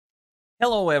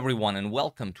Hello everyone and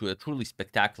welcome to a truly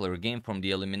spectacular game from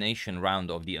the elimination round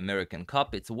of the American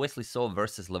Cup. It's Wesley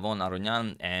versus Levon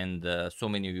Aronian, and so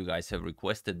many of you guys have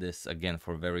requested this again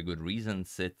for very good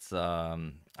reasons. It's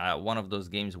one of those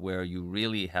games where you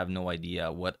really have no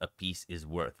idea what a piece is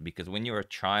worth, because when you're a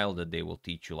child they will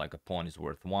teach you like a pawn is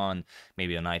worth 1,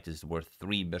 maybe a knight is worth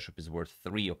 3, bishop is worth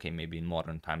 3. Okay, maybe in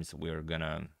modern times we're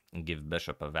gonna give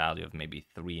bishop a value of maybe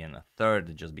 3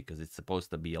 1/3 just because it's supposed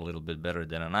to be a little bit better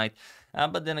than a knight.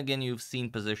 But then again, you've seen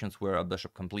positions where a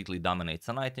bishop completely dominates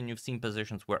a knight, and you've seen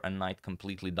positions where a knight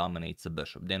completely dominates a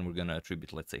bishop. Then we're going to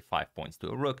attribute, let's say, 5 points to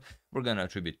a rook. We're going to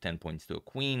attribute 10 points to a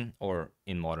queen, or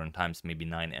in modern times, maybe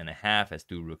 9.5, as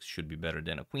 2 rooks should be better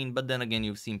than a queen. But then again,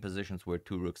 you've seen positions where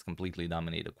 2 rooks completely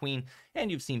dominate a queen, and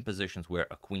you've seen positions where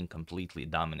a queen completely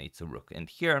dominates a rook. And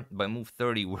here, by move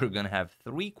 30, we're going to have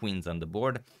 3 queens on the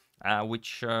board.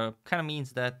 Which kind of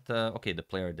means that, okay, the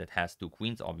player that has 2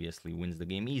 queens obviously wins the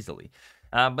game easily.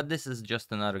 But this is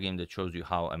just another game that shows you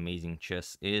how amazing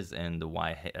chess is and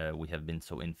why we have been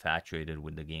so infatuated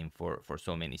with the game for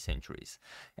so many centuries.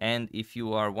 And if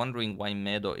you are wondering why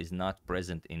Medo is not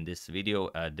present in this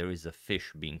video, there is a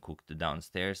fish being cooked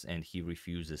downstairs and he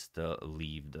refuses to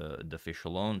leave the fish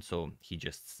alone. So he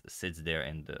just sits there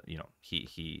and, you know,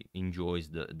 he enjoys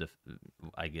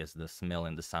I guess, the smell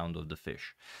and the sound of the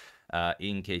fish.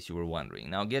 In case you were wondering.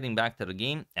 Now, getting back to the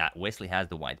game, Wesley has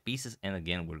the white pieces, and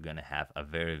again, we're going to have a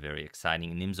very, very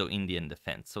exciting Nimzo-Indian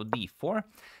defense. So d4,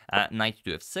 knight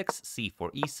to f6,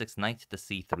 c4, e6, knight to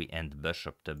c3, and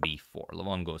bishop to b4.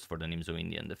 Levon goes for the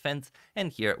Nimzo-Indian defense,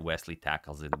 and here Wesley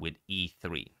tackles it with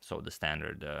e3. So the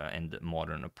standard and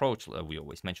modern approach, we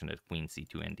always mention that queen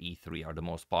c2 and e3 are the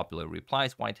most popular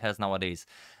replies White has nowadays.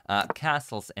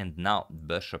 Castles, and now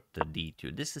bishop to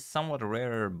d2. This is somewhat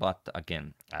rarer, but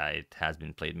again, it has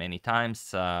been played many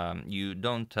times. You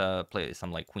don't play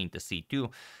something like queen to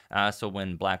c2, so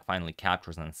when black finally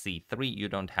captures on c3, you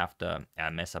don't have to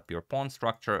mess up your pawn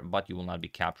structure, but you will not be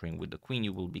capturing with the queen,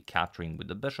 you will be capturing with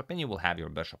the bishop, and you will have your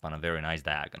bishop on a very nice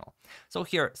diagonal. So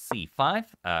here,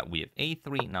 c5, we have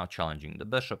a3, now challenging the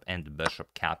bishop, and the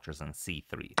bishop captures on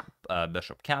c3.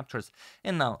 Bishop captures,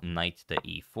 and now knight to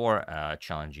e4,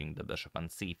 challenging the bishop on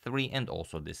c3, and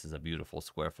also this is a beautiful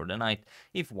square for the knight.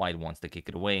 If white wants to kick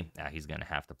it away, he's going to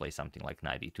have to play something like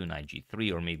knight e2, knight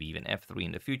g3, or maybe even f3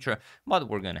 in the future, but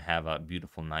we're going to have a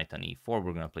beautiful knight on e4.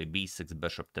 We're going to play b6,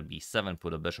 bishop to b7,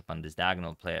 put a bishop on this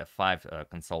diagonal, play f5,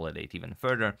 consolidate even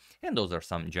further, and those are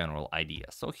some general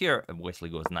ideas. So here, Wesley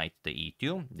goes knight to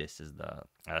e2. This is the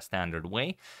standard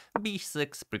way.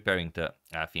 b6, preparing to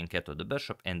fianchetto the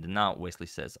bishop, and now Wesley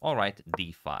says, all right,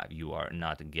 d5, you are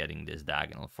not getting this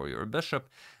diagonal for your bishop.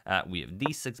 We have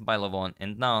d6 by Levon,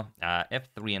 and now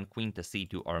f3 and queen to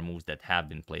c2 are moves that have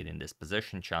been played in this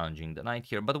position, challenging the knight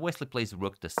here, but Wesley plays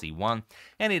rook to c1,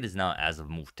 and it is now, as of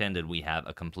move 10, that we have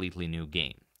a completely new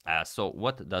game. So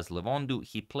what does Levon do?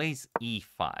 He plays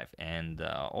e5, and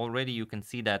already you can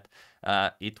see that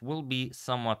it will be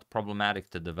somewhat problematic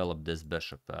to develop this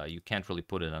bishop. You can't really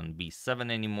put it on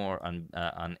b7 anymore.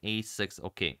 On a6,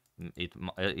 okay,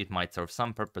 it might serve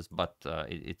some purpose, but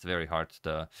it's very hard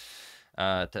to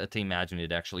imagine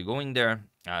it actually going there.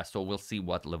 So we'll see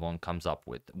what Levon comes up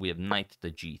with. We have knight to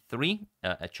g3,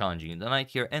 challenging the knight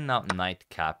here, and now knight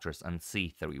captures on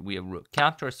c3. We have rook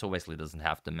captures, so Wesley doesn't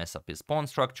have to mess up his pawn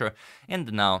structure,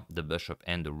 and now the bishop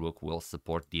and the rook will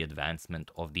support the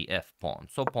advancement of the f-pawn.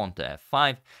 So pawn to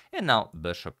f5, and now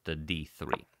bishop to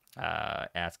d3.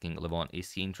 Asking Levon,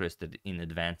 is he interested in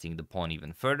advancing the pawn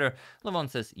even further? Levon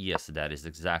says, yes, that is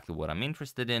exactly what I'm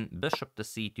interested in. Bishop to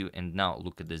c2, and now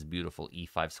look at this beautiful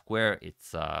e5 square.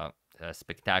 It's a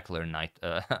spectacular knight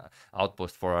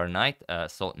outpost for our knight.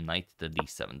 So knight to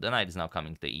d7. The knight is now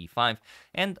coming to e5,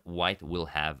 and white will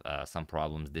have some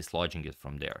problems dislodging it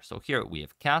from there. So here we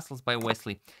have castles by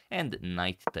Wesley and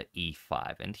knight to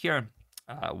e5, and here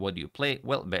what do you play?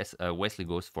 Well, Wesley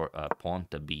goes for pawn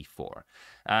to b4.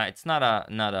 It's not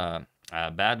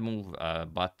a bad move,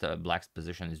 but black's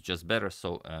position is just better,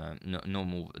 so no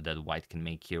move that white can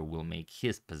make here will make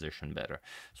his position better.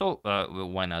 So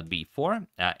why not b4?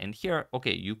 And here,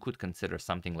 okay, you could consider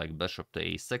something like bishop to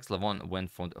a6. Levon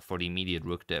went for the immediate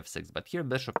rook to f6, but here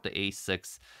bishop to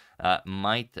a6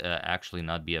 might actually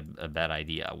not be a bad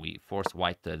idea. We force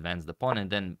white to advance the pawn, and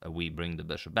then we bring the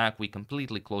bishop back. We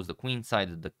completely close the queen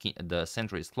side, the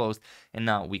center is closed, and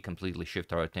now we completely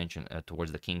shift our attention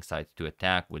towards the king side to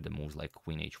attack with the moves like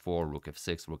queen h4, rook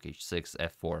f6, rook h6,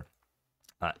 f4.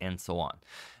 And so on.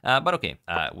 But okay,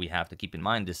 we have to keep in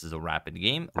mind this is a rapid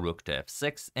game, rook to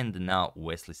f6, and now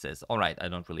Wesley says, all right, I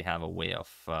don't really have a way of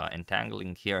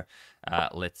entangling here.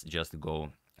 Let's just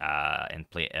go and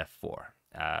play f4.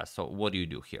 So what do you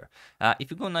do here?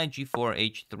 If you go knight g4,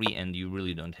 h3, and you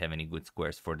really don't have any good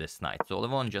squares for this knight, so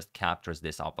Levon just captures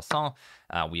this en passant.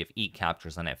 We have e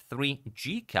captures on f3,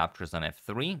 g captures on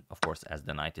f3, of course, as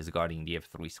the knight is guarding the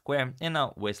f3 square, and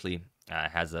now Wesley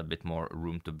has a bit more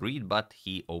room to breathe, but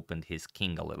he opened his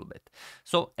king a little bit.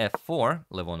 So f4,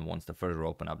 Levon wants to further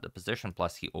open up the position,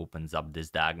 plus he opens up this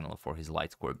diagonal for his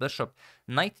light square bishop.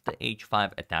 Knight to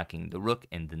h5 attacking the rook,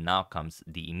 and now comes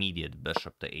the immediate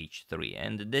bishop to h3.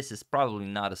 And this is probably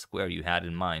not a square you had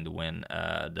in mind when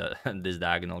this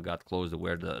diagonal got closed,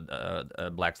 where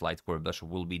the black's light square bishop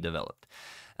will be developed.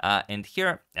 And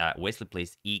here, Wesley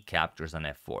plays e captures on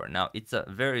f4. Now, it's a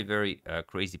very, very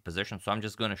crazy position, so I'm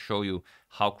just going to show you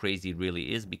how crazy it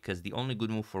really is, because the only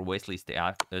good move for Wesley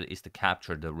is to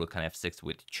capture the rook on f6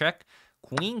 with check.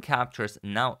 Queen captures,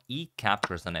 now e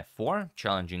captures on f4,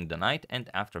 challenging the knight,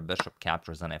 and after bishop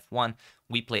captures on f1,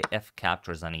 we play f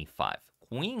captures on e5.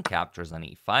 Queen captures on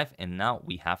e5, and now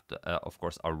we have to, of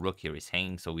course, our rook here is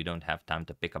hanging, so we don't have time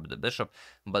to pick up the bishop.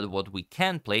 But what we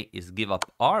can play is give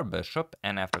up our bishop,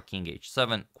 and after king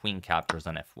h7, queen captures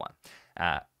on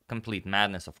f1. Complete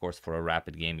madness, of course. For a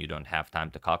rapid game, you don't have time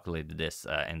to calculate this,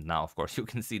 and now, of course, you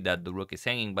can see that the rook is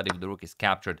hanging, but if the rook is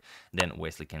captured, then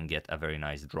Wesley can get a very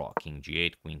nice draw. King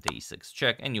g8, queen to e6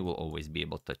 check, and you will always be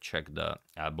able to check the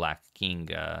black king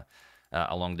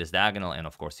along this diagonal. And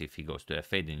of course, if he goes to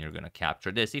f8, then you're going to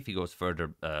capture this. If he goes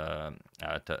further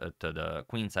to the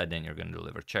queen side, then you're going to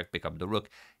deliver check, pick up the rook,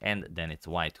 and then it's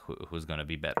white who's going to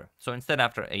be better. So instead,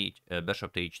 after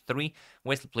bishop to h3,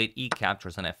 Wesley played e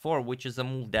captures on f4, which is a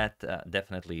move that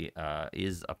definitely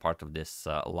is a part of this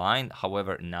line,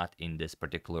 however, not in this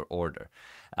particular order.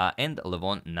 And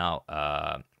Levon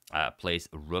now plays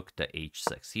rook to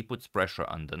h6. He puts pressure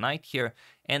on the knight here,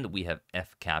 and we have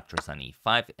f captures on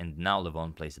e5, and now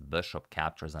Levon plays bishop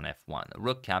captures on f1.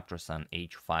 Rook captures on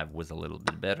h5 was a little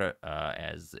bit better,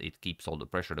 as it keeps all the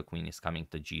pressure. The queen is coming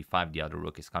to g5, the other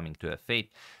rook is coming to f8.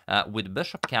 With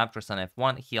bishop captures on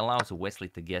f1, he allows Wesley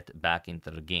to get back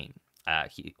into the game.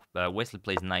 Wesley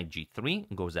plays knight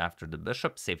g3, goes after the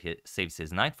bishop, saves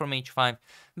his knight from h5,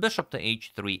 bishop to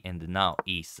h3, and now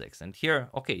e6. And here,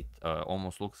 okay, it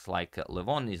almost looks like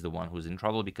Levon is the one who's in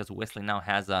trouble, because Wesley now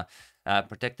has a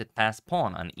protected pass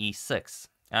pawn on e6.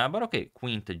 But okay,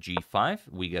 queen to g5,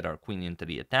 we get our queen into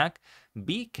the attack,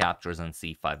 b captures on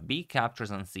c5, b captures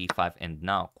on c5, and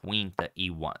now queen to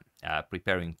e1,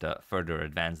 preparing to further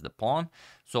advance the pawn.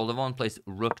 So Levon plays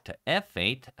rook to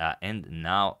f8, and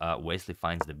now Wesley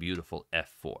finds the beautiful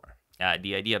f4.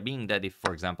 The idea being that if,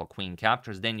 for example, queen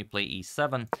captures, then you play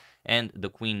e7, and the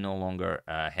queen no longer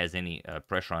has any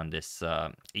pressure on this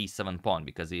e7 pawn,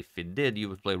 because if it did, you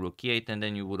would play rook e8, and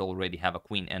then you would already have a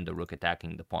queen and the rook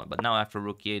attacking the pawn. But now after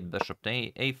rook e8, bishop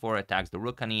to a4 attacks the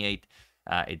rook on e8,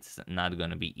 it's not going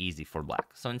to be easy for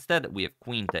black. So instead, we have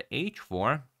queen to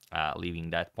h4, leaving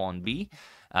that pawn b,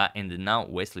 and now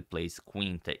Wesley plays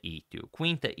queen to e2.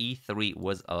 Queen to e3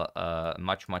 was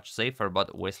much safer,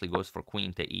 but Wesley goes for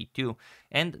queen to e2,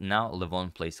 and now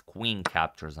Levon plays queen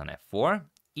captures on f4,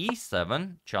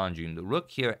 e7, challenging the rook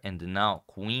here, and now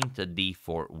queen to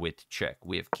d4 with check.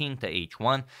 We have king to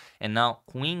h1, and now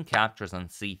queen captures on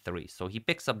c3. So he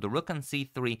picks up the rook on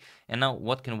c3, and now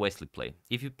what can Wesley play?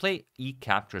 If you play e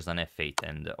captures on f8,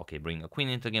 and okay, bring a queen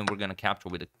into the game, we're going to capture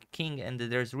with a king, and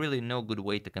there's really no good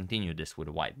way to continue this with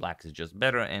white. Black is just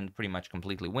better and pretty much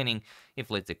completely winning. If,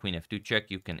 let's say, queen f2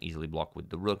 check, you can easily block with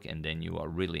the rook, and then you are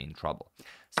really in trouble.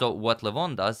 So what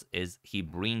Levon does is he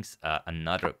brings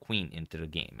another queen into the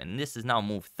game. And this is now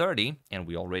move 30, and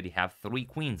we already have 3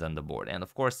 queens on the board. And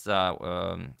of course,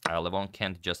 Levon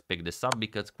can't just pick this up,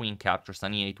 because queen captures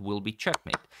on e8 will be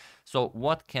checkmate. So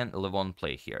what can Levon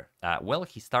play here? Well,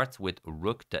 he starts with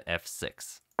rook to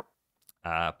f6.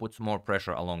 Puts more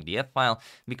pressure along the f-file,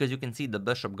 because you can see the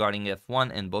bishop guarding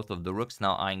f1 and both of the rooks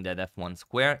now eyeing that f1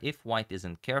 square. If white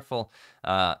isn't careful,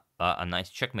 a nice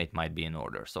checkmate might be in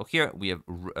order. So here we have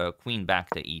queen back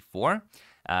to e4,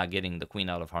 getting the queen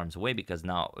out of harm's way, because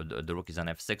now the rook is on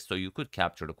f6, so you could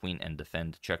capture the queen and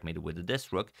defend checkmate with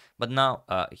this rook. But now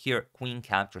here queen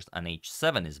captures on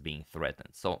h7 is being threatened.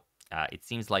 So it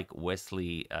seems like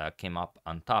Wesley came up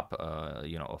on top,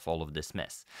 of all of this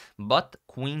mess. But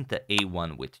queen to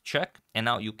a1 with check, and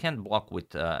now you can't block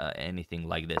with anything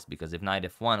like this, because if knight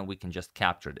f1, we can just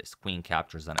capture this. Queen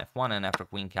captures on f1, and after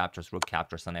queen captures, rook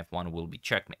captures on f1 will be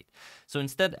checkmate. So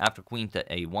instead, after queen to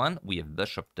a1, we have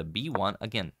bishop to b1,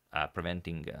 again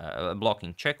preventing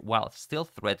blocking check, while still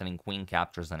threatening queen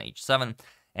captures on h7.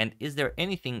 And is there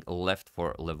anything left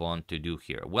for Levon to do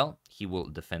here? Well, he will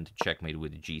defend checkmate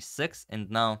with g6, and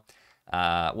now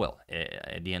Well,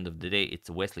 at the end of the day, it's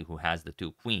Wesley who has the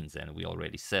 2 queens, and we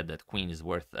already said that queen is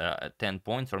worth 10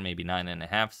 points or maybe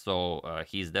 9.5, so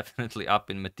he's definitely up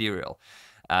in material.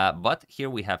 But here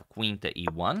we have queen to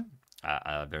e1.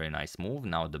 A very nice move.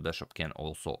 Now the bishop can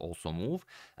also move,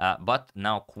 but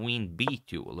now queen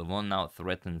b2. Levon now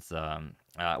threatens.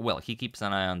 Well, he keeps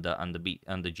an eye on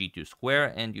the g2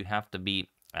 square, and you have to be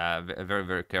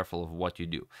very careful of what you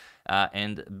do.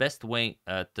 And best way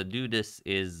to do this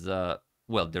is.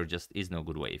 Well, there just is no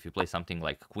good way. If you play something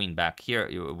like queen back here,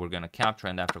 we're going to capture,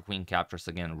 and after queen captures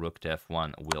again, rook to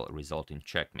f1 will result in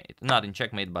checkmate. Not in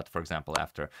checkmate, but for example,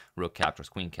 after rook captures,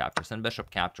 queen captures, and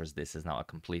bishop captures, this is now a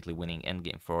completely winning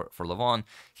endgame for Levon.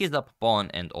 He's up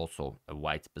pawn, and also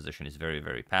white's position is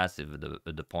very passive.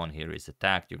 The pawn here is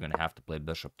attacked. You're going to have to play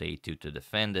bishop to a2 to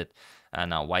defend it.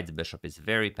 Now white's bishop is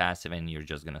very passive, and you're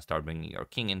just going to start bringing your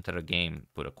king into the game,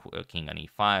 put a king on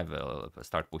e5,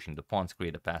 start pushing the pawns,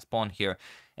 create a passed pawn here,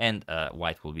 and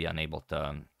white will be unable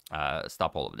to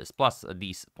stop all of this. Plus,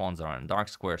 these pawns are on dark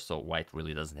square, so white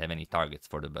really doesn't have any targets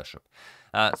for the bishop.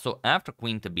 So after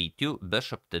queen to b2,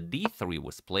 bishop to d3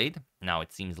 was played. Now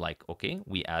it seems like, okay,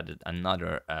 we added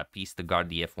another piece to guard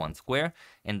the f1 square,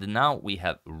 and now we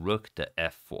have rook to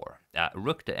f4.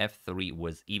 Rook to f3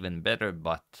 was even better,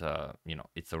 but, you know,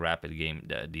 it's a rapid game.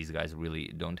 These guys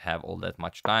really don't have all that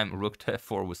much time. Rook to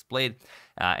f4 was played,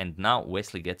 and now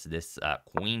Wesley gets this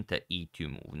queen to e2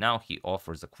 move. Now he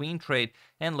offers a queen trade,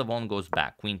 and Levon goes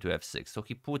back, queen to f6. So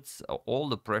he puts all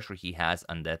the pressure he has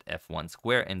on that f1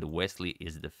 square, and Wesley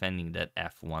is defending that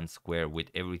f1 square with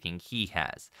everything he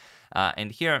has.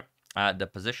 And here, the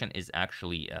position is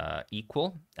actually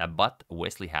equal, but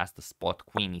Wesley has to spot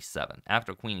queen e7.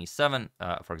 After queen e7,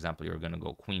 for example, you're going to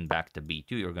go queen back to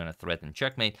b2, you're going to threaten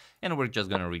checkmate, and we're just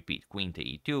going to repeat queen to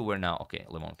e2, where now, okay,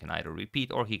 Levon can either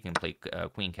repeat, or he can play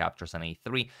queen captures on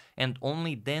a3, and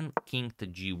only then king to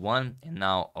g1, and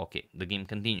now, okay, the game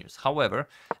continues. However,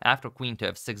 after queen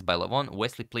to f6 by Levon,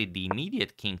 Wesley played the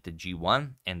immediate king to g1,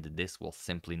 and this will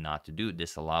simply not do.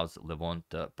 This allows Levon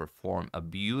to perform a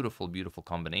beautiful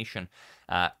combination.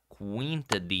 Queen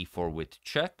to d4 with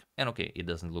check, and okay, it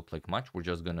doesn't look like much. We're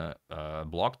just gonna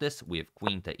block this. We have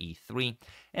queen to e3,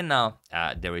 and now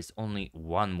there is only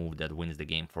one move that wins the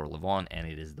game for Levon, and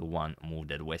it is the one move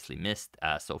that Wesley missed.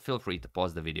 So feel free to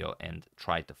pause the video and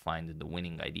try to find the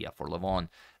winning idea for Levon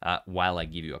while I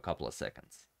give you a couple of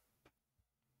seconds.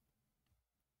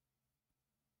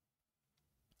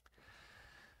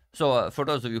 So for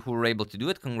those of you who were able to do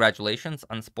it, congratulations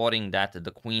on spotting that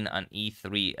the queen on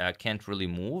e3 can't really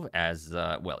move, as,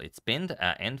 well, it's pinned.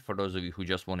 And for those of you who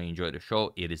just want to enjoy the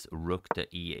show, it is rook to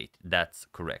e8. That's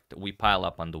correct. We pile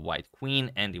up on the white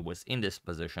queen, and it was in this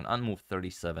position on move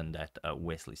 37 that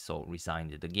Wesley so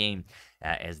resigned the game,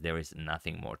 as there is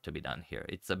nothing more to be done here.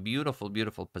 It's a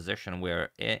beautiful position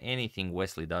where anything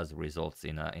Wesley does results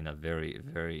in a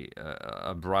very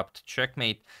abrupt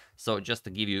checkmate. So just to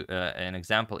give you an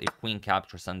example, if queen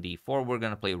captures on d4, we're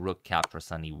going to play rook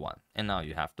captures on e1. And now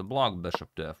you have to block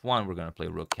bishop to f1. We're going to play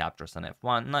rook captures on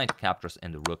f1. Knight captures,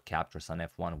 and the rook captures on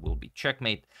f1 will be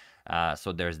checkmate.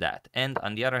 So there's that. And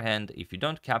on the other hand, if you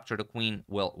don't capture the queen,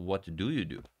 well, what do you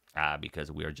do?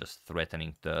 Because we are just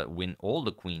threatening to win all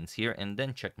the queens here and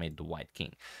then checkmate the white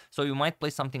king. So you might play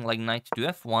something like knight to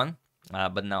f1.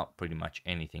 But now pretty much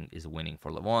anything is winning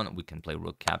for Levon. We can play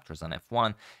rook captures on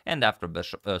f1, and after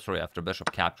bishop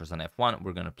captures on f1,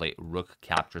 we're going to play rook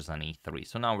captures on e3.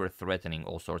 So now we're threatening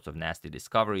all sorts of nasty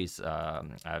discoveries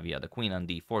via the queen on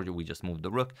d4. We just moved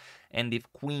the rook, and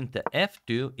if queen to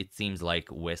f2, it seems like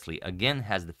Wesley again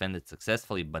has defended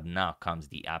successfully, but now comes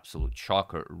the absolute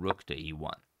shocker, rook to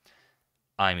e1.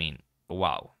 I mean,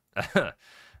 wow.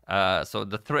 So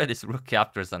the threat is rook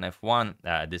captures on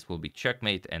f1. This will be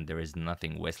checkmate, and there is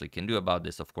nothing Wesley can do about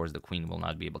this. Of course, the queen will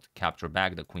not be able to capture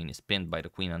back. The queen is pinned by the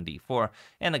queen on d4.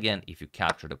 And again, if you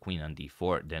capture the queen on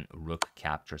d4, then rook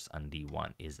captures on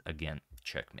d1 is again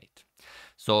checkmate.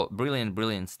 So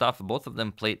brilliant stuff. Both of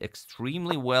them played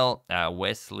extremely well.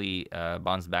 Wesley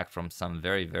bounced back from some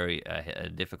very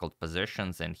difficult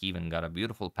positions, and he even got a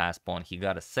beautiful pass pawn. He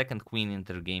got a second queen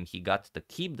into the game. He got to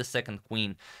keep the second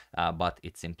queen, but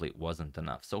it simply wasn't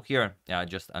enough. So here,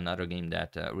 just another game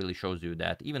that really shows you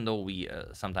that even though we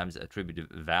sometimes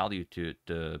attribute value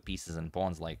to pieces and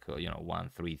pawns like, you know, 1,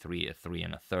 3, 3, a 3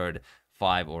 and a third,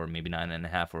 5, or maybe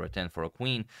 9.5 or a 10 for a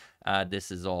queen,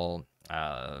 this is all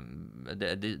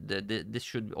this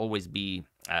should always be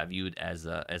viewed as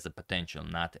a potential,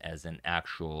 not as an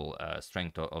actual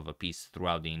strength of a piece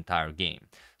throughout the entire game.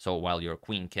 So while your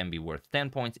queen can be worth 10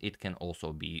 points, it can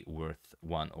also be worth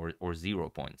 1 or 0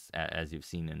 points, as you've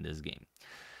seen in this game.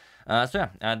 So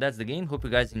yeah, that's the game. Hope you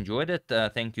guys enjoyed it.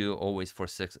 Thank you always for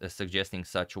suggesting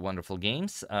such wonderful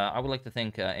games. I would like to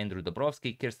thank Andrew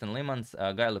Dobrovsky, Kirsten Lemans,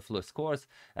 Guy LeFleur Scores,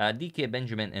 DK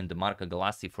Benjamin, and Marco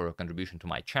Galassi for a contribution to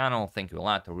my channel. Thank you a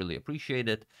lot. I really appreciate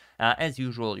it. As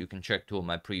usual, you can check 2 of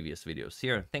my previous videos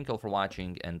here. Thank you all for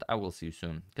watching, and I will see you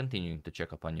soon, continuing to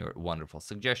check up on your wonderful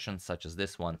suggestions, such as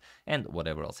this one, and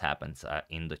whatever else happens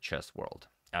in the chess world.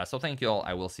 So thank you all.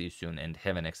 I will see you soon, and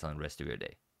have an excellent rest of your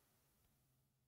day.